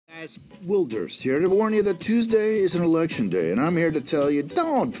guys, Will Durst here to warn you that Tuesday is an election day, and I'm here to tell you,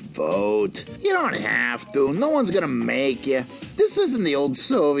 don't vote. You don't have to. No one's gonna make you. This isn't the old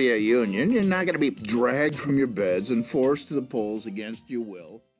Soviet Union. You're not gonna be dragged from your beds and forced to the polls against your will.